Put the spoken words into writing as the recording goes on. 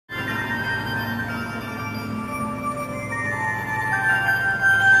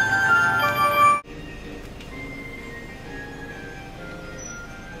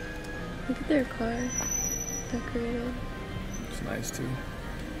their car decorated. It's nice too.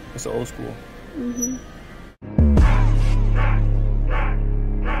 It's old school. Mm-hmm.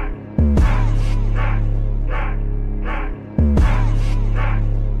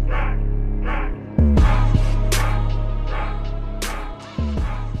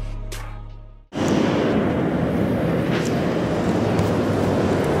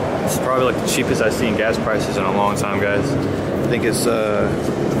 Probably like the cheapest I've seen gas prices in a long time, guys. I think it's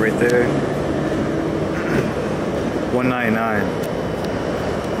right there,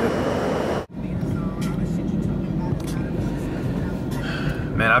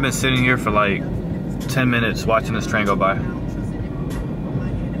 $1.99. Man, I've been sitting here for like 10 minutes watching this train go by.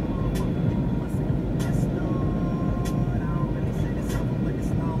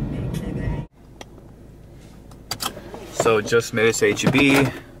 So just made it to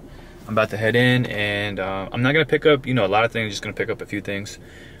HEB. I'm about to head in, and I'm not gonna pick up, you know, a lot of things. Just gonna pick up a few things,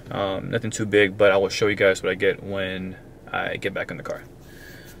 nothing too big, but I will show you guys what I get when I get back in the car.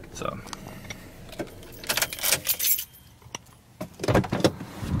 So,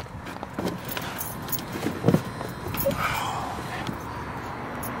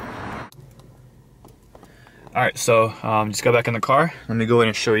 all right, so just got back in the car. Let me go ahead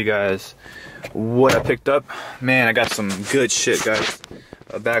and show you guys what I picked up. Man, I got some good shit, guys.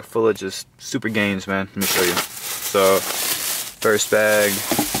 A bag full of just super gains, man. Let me show you. So, first bag,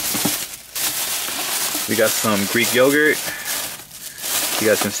 we got some Greek yogurt. You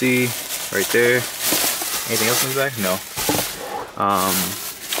guys can see right there. Anything else in the bag? No.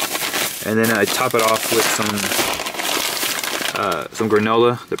 And then I top it off with some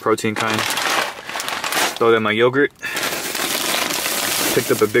granola, the protein kind. Throw that in my yogurt. Picked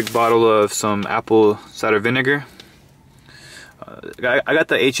up a big bottle of some apple cider vinegar. I got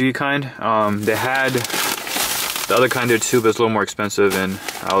the HEB kind. They had the other kind there too, but it's a little more expensive, and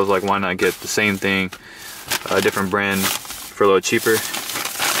I was like, why not get the same thing, a different brand for a little cheaper.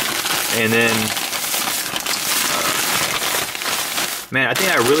 And then, man, I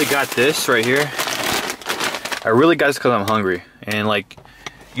think I really got this right here. I really got this because I'm hungry. And like,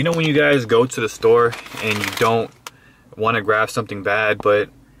 you know when you guys go to the store and you don't want to grab something bad, but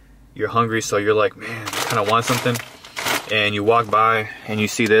you're hungry, so you're like, man, I kind of want something. And you walk by and you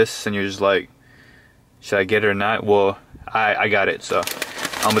see this and you're just like, should I get it or not? Well, I got it. So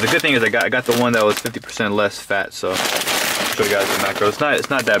but the good thing is I got the one that was 50% less fat. So I'll show you guys the macro. It's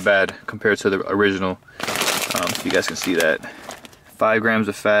not that bad compared to the original. So you guys can see that 5 grams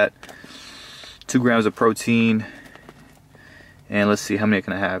of fat, 2 grams of protein, and let's see, how many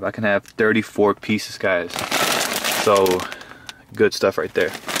can I have? I can have 34 pieces, guys. So good stuff right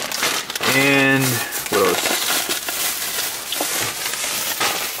there. And what else?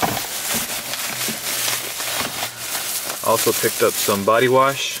 Also picked up some body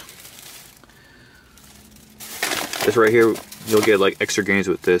wash. This right here, you'll get like extra gains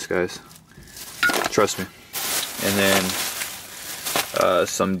with this, guys. Trust me. And then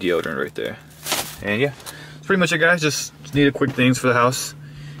some deodorant right there. And yeah, that's pretty much it, guys. Just needed quick things for the house.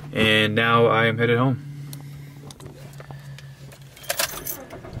 And now I am headed home.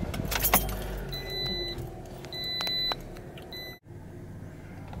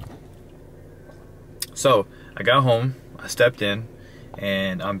 So I got home, I stepped in,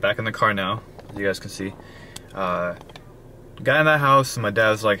 and I'm back in the car now, as you guys can see. Got in that house, and my dad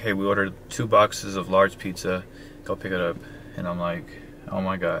was like, hey, we ordered 2 boxes of large pizza, go pick it up. And I'm like, oh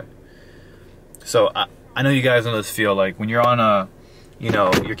my god. So I know you guys know this feel, like when you're on a, you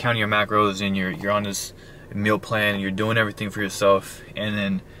know, you're counting your macros and you're on this meal plan and you're doing everything for yourself, and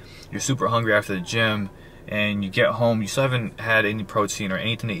then you're super hungry after the gym, and you get home, you still haven't had any protein or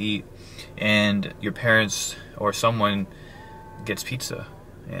anything to eat, and your parents or someone gets pizza,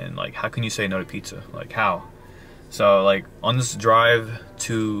 and like, how can you say no to pizza? Like, how? So like, on this drive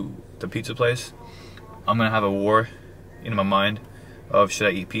to the pizza place, I'm gonna have a war in my mind of, should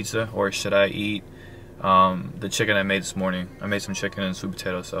I eat pizza or should I eat the chicken I made this morning. I made some chicken and sweet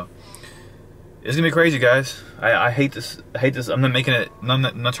potato, so it's gonna be crazy, guys. I hate this. I'm not making it. I'm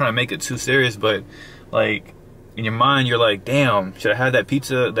not trying to make it too serious, but like, in your mind, you're like, damn, should I have that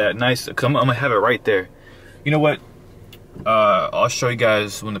pizza, that nice? Cause I'm gonna have it right there. You know what? I'll show you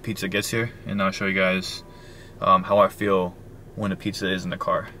guys when the pizza gets here, and I'll show you guys how I feel when the pizza is in the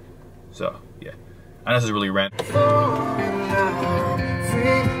car. So yeah, I know this is really random.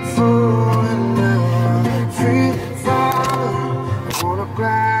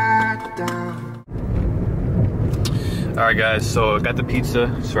 Alright guys, so I got the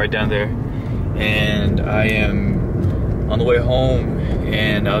pizza, it's right down there, and I am on the way home,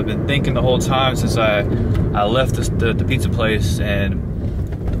 and I've been thinking the whole time since I left the pizza place,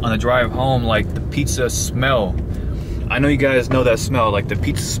 and on the drive home, like the pizza smell. I know you guys know that smell, like the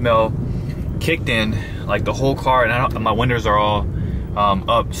pizza smell kicked in, like the whole car, and my windows are all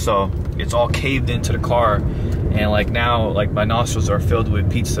up, so it's all caved into the car, and like now, like my nostrils are filled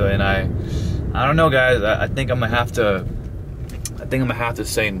with pizza, and I don't know, guys. I think I'm gonna have to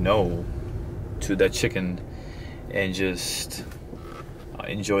say no to that chicken and just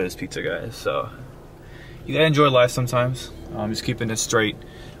enjoy this pizza, guys. So you gotta enjoy life sometimes. I'm just keeping it straight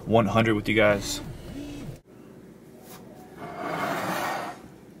 100 with you guys.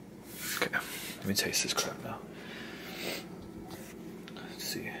 Okay, let me taste this crap now. Let's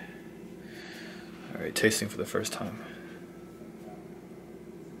see. All right, tasting for the first time.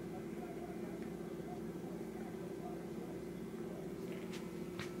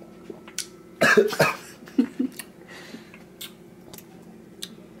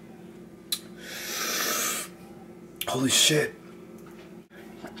 Holy shit.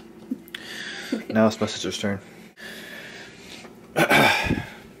 Now it's my sister's turn.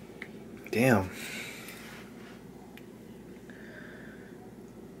 Damn.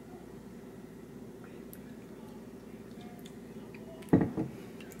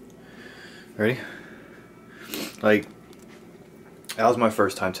 Ready? Like, that was my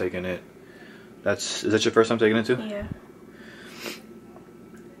first time taking it. Is that your first time taking it too? Yeah.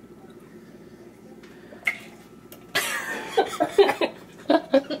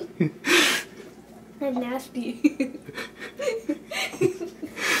 That's nasty.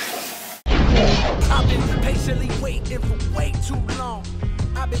 I've been patiently waiting for way too long.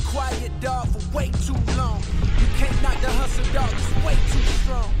 I've been quiet, dog, for way too long. You can't knock the hustle, dog, it's way too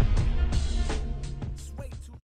strong.